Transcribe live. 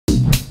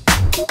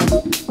So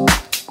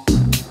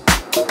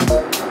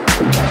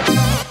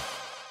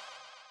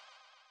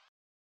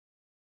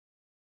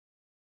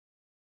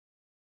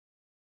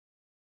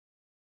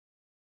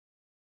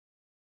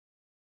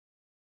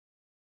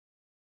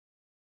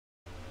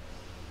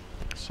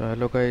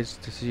hello guys,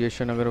 this is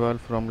Yashan Agarwal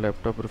from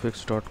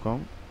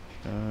laptopprefix.com.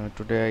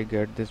 Today I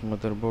get this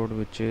motherboard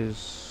which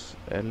is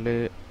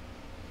LA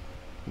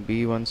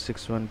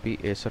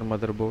B161P Acer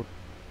motherboard,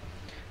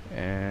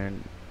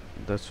 and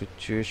the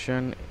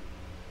situation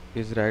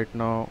is right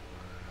now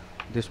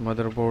this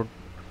motherboard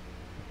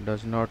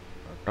does not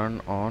turn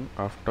on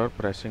after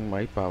pressing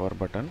my power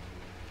button.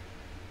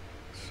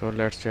 So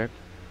let's check.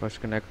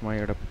 First connect my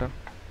adapter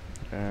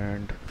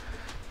and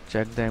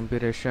check the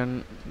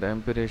amperation. The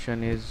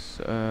amperation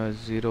is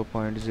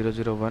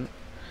 0.001,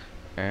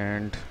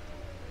 and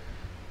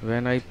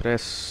when I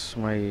press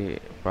my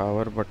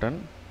power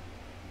button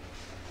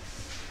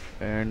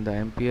and the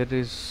ampere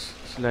is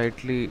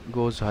slightly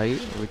goes high,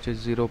 which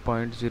is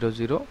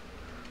 0.004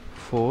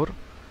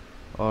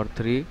 or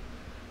 3,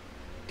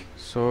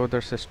 so the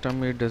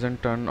system it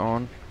doesn't turn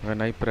on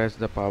when I press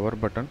the power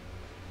button.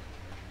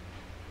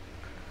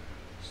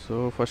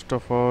 So first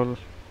of all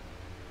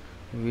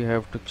we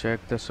have to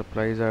check the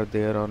supplies are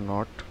there or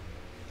not.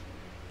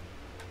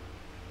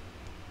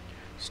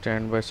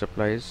 Standby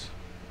supplies.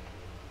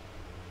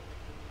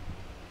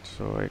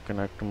 So I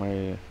connect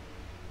my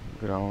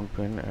ground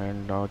pin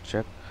and now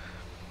check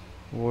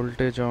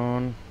voltage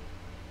on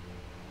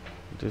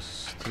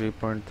this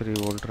 3.3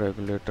 volt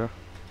regulator.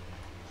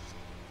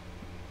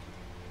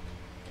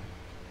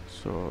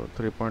 So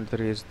 3.3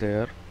 is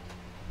there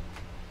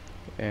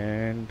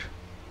and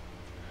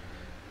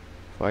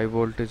 5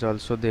 volt is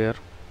also there.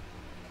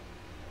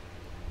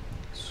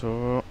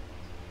 So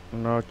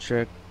now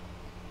check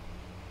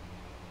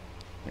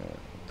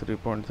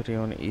 3.3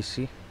 on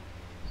EC.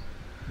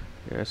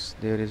 Yes,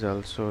 there is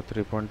also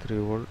 3.3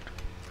 volt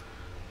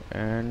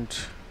and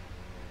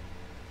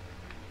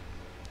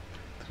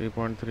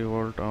 3.3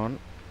 volt on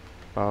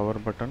power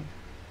button.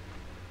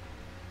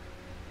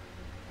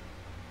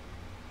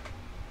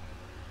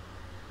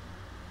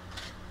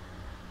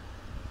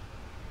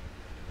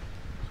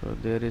 So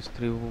there is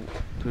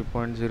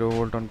 3.0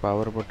 volt on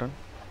power button,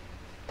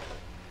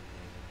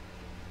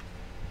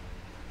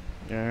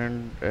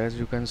 and as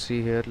you can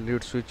see here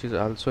lead switch is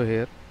also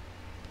here,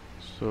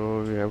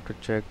 so we have to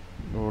check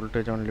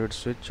voltage on lead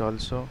switch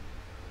also.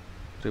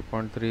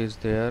 3.3 is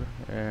there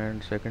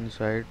and second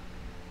side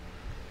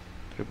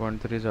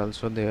 3.3 is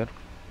also there.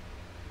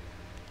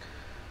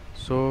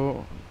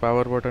 So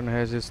power button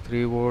has is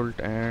 3 volt,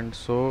 and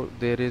so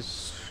there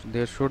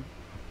should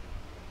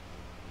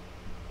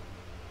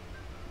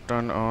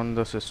turn on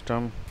the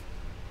system.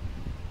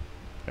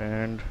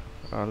 And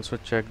also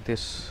check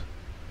this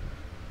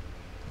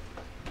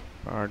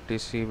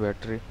RTC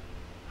battery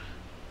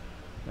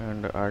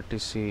and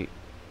RTC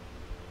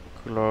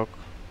clock.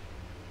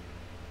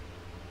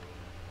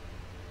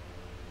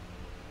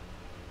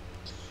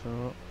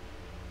 So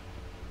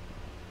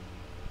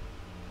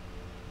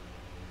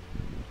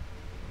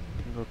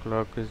the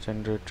clock is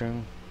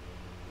generating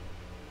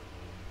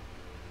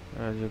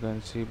as you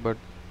can see, but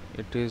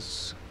it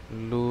is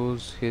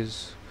lose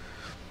his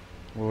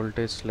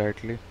voltage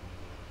slightly,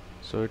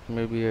 so it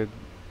may be a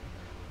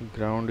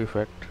ground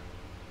effect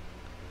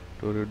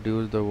to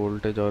reduce the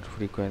voltage or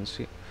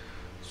frequency.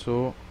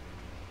 So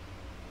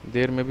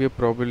there may be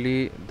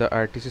probably the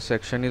RTC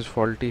section is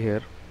faulty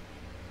here.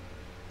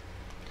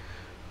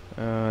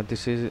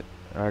 This is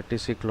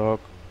RTC clock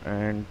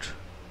and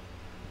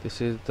this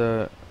is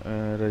the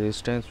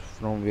resistance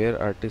from where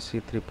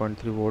RTC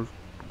 3.3 volt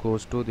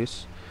goes to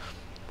this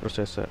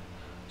processor.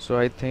 So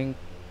I think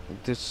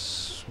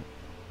this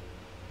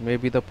may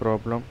be the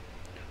problem.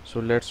 So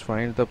let's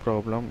find the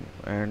problem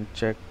and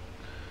check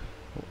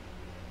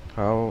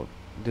how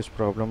this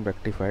problem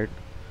rectified.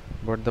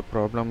 But the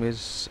problem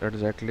is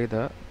exactly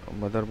the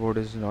motherboard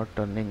is not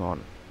turning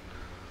on.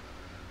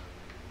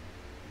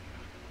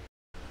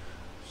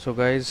 So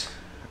guys,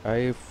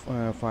 I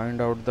find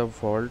out the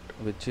fault,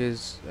 which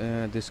is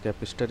this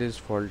capacitor is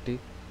faulty,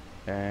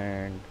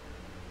 and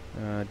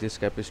this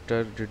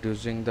capacitor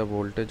reducing the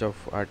voltage of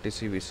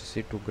RTC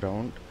VCC to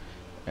ground,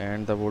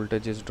 and the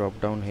voltage is dropped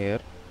down here,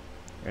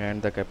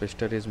 and the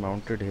capacitor is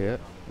mounted here,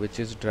 which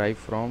is drive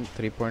from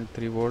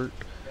 3.3 volt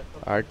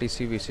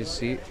RTC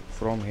VCC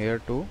from here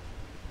to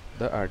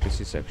the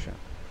RTC section.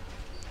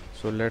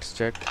 So let's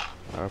check.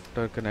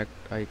 After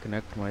I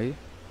connected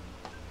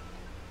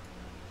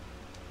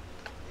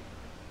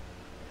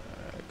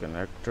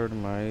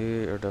my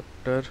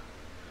adapter,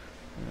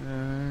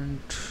 and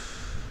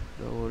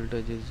the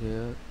voltage is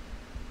here,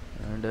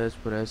 and I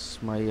press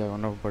my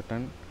on off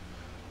button,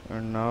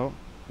 and now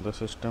the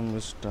system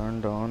is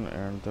turned on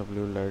and the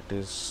blue light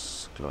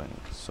is glowing.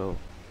 So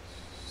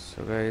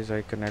guys,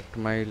 I connect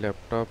my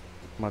laptop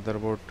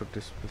motherboard to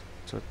display,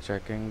 so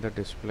checking the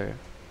display,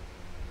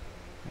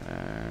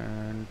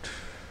 and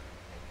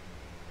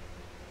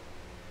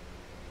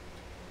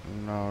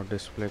now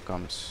display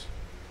comes.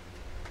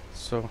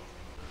 So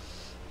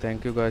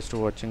Thank you guys to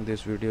watching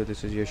this video.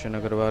 This is Yashan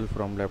Agarwal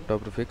from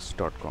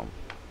laptoprefix.com.